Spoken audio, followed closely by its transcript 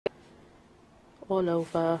all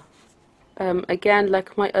over. Again,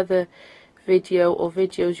 like my other video or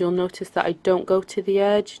videos, you'll notice that I don't go to the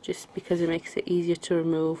edge just because it makes it easier to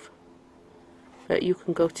remove. But you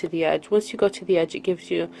can go to the edge. Once you go to the edge, it gives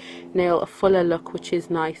your nail a fuller look, which is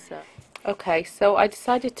nicer. Okay, so I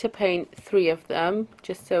decided to paint 3 of them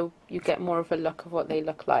just so you get more of a look of what they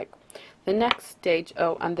look like. The next stage,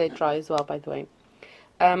 oh, and they're dry as well, by the way.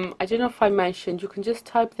 I don't know if I mentioned, you can just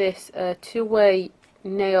type this 2-way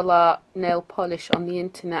nail art, nail polish on the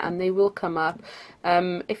internet and they will come up.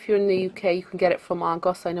 If you're in the UK, you can get it from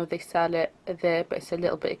Argos. I know they sell it there, but it's a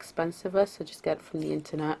little bit expensive, so just get it from the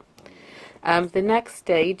internet. The next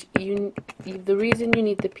stage, the reason you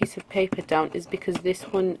need the piece of paper down is because this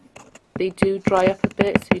one, they do dry up a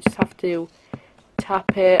bit, so you just have to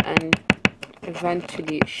tap it and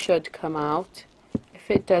eventually it should come out.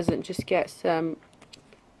 If it doesn't, just get some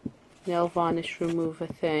nail varnish remover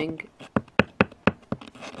thing.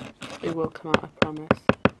 It will come out, I promise.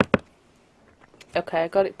 Okay, I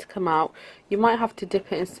got it to come out. You might have to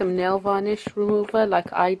dip it in some nail varnish remover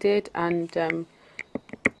like I did, and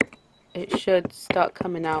it should start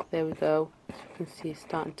coming out. There we go. As you can see, it's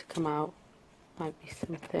starting to come out. Might be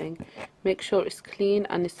something. Make sure it's clean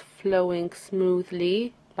and it's flowing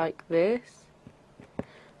smoothly like this.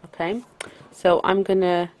 Okay, so I'm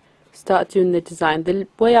gonna start doing the design. The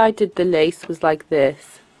way I did the lace was like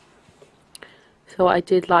this. So I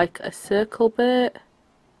did like a circle bit,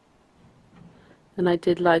 and I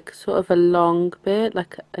did like sort of a long bit,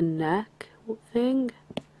 like a neck thing,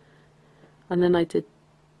 and then I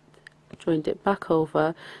joined it back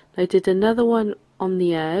over. I did another one on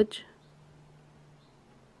the edge,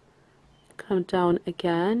 come down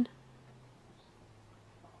again,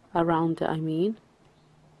 around it I mean.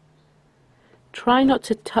 Try not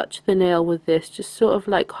to touch the nail with this, just sort of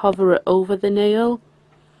like hover it over the nail.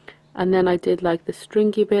 And then I did like the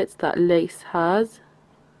stringy bits that lace has.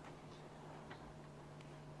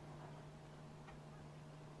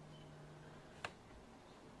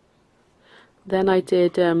 Then I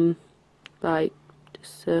did like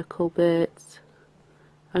circle bits.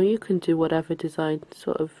 I mean, you can do whatever design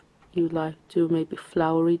sort of you like, do maybe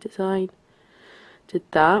flowery design. Did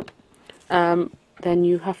that. Then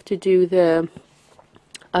you have to do the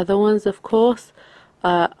other ones, of course.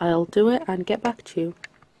 I'll do it and get back to you.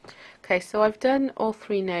 Okay, so I've done all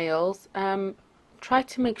 3 nails. Try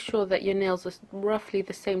to make sure that your nails are roughly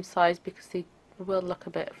the same size because they will look a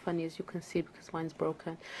bit funny, as you can see, because mine's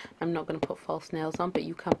broken. I'm not going to put false nails on, but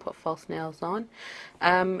you can put false nails on.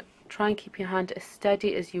 Try and keep your hand as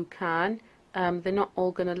steady as you can. They're not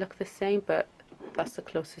all going to look the same, but that's the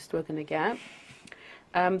closest we're going to get.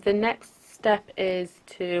 The next step is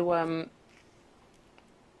to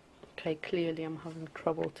okay, clearly I'm having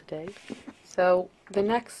trouble today. So the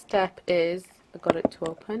next step is, I got it to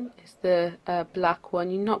open, is the black one.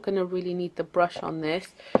 You're not going to really need the brush on this,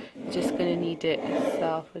 you're just going to need it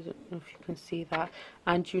itself. I don't know if you can see that.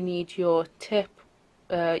 And you need your tip.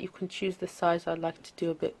 You can choose the size. I'd like to do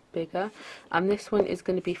a bit bigger, and this one is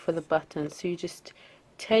going to be for the buttons. So you just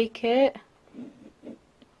take it,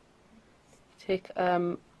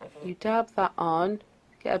 you dab that on,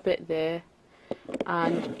 get a bit there,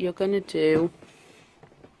 and you're going to do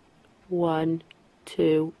 1,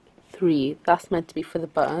 2, 3. That's meant to be for the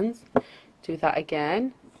buttons. Do that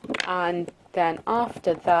again, and then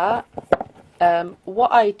after that,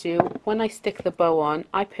 what I do when I stick the bow on,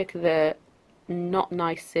 I pick the not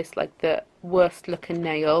nicest, like the worst looking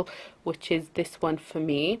nail, which is this one for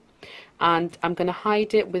me, and I'm going to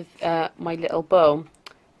hide it with my little bow.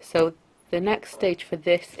 So the next stage for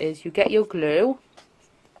this is you get your glue.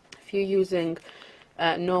 If you're using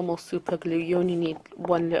normal super glue, you only need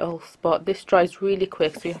one little spot. This dries really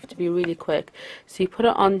quick, so you have to be really quick. So you put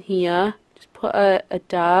it on here, just put a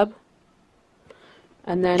dab,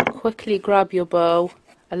 and then quickly grab your bow,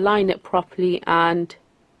 align it properly, and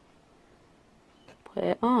put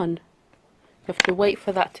it on. You have to wait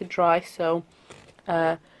for that to dry, so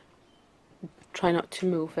try not to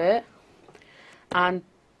move it. And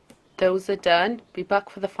those are done. Be back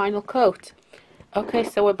for the final coat. Okay,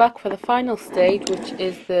 so we're back for the final stage, which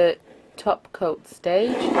is the top coat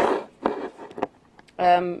stage.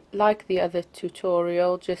 Like the other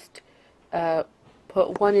tutorial, just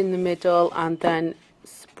put one in the middle and then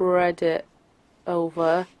spread it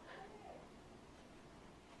over.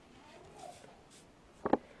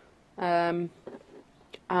 And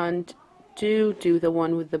do the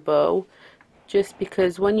one with the bow, just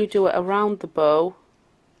because when you do it around the bow,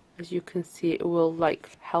 as you can see, it will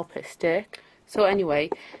like help it stick. So anyway,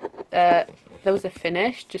 those are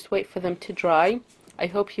finished. Just wait for them to dry. I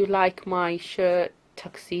hope you like my shirt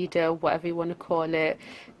tuxedo, whatever you want to call it,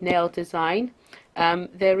 nail design.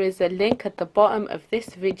 There is a link at the bottom of this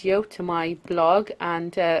video to my blog,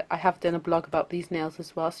 and I have done a blog about these nails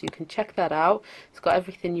as well, so you can check that out. It's got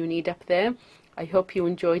everything you need up there. I hope you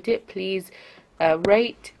enjoyed it. Please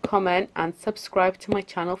rate, comment and subscribe to my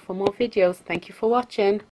channel for more videos. Thank you for watching.